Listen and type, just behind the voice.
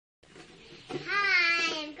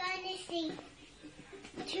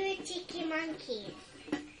two cheeky monkeys.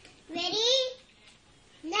 Ready?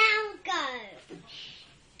 Now go.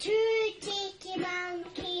 Two cheeky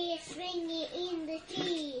monkeys swinging in the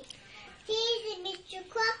tree. Teasing Mr.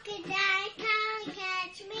 Crocodile, can't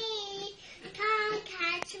catch me, can't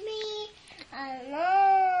catch me.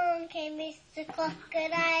 Along came Mr.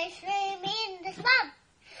 Crocodile, swimming in the swamp.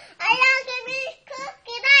 Along came Mr.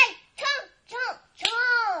 Crocodile, chomp, chomp,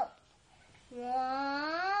 chomp.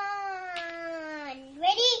 One,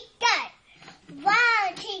 ready, go.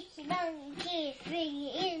 One cheeky monkey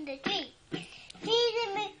swinging in the tree.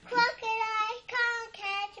 Teasing Mr. Crocodile, can't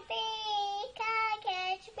catch me, can't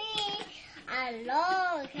catch me.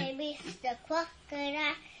 Along came Mr.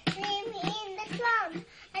 Crocodile, swimming in the swamp.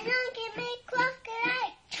 Along came Mr.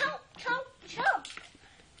 Crocodile, chomp, chomp, chomp.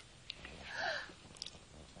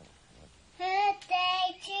 Birthday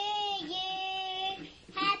to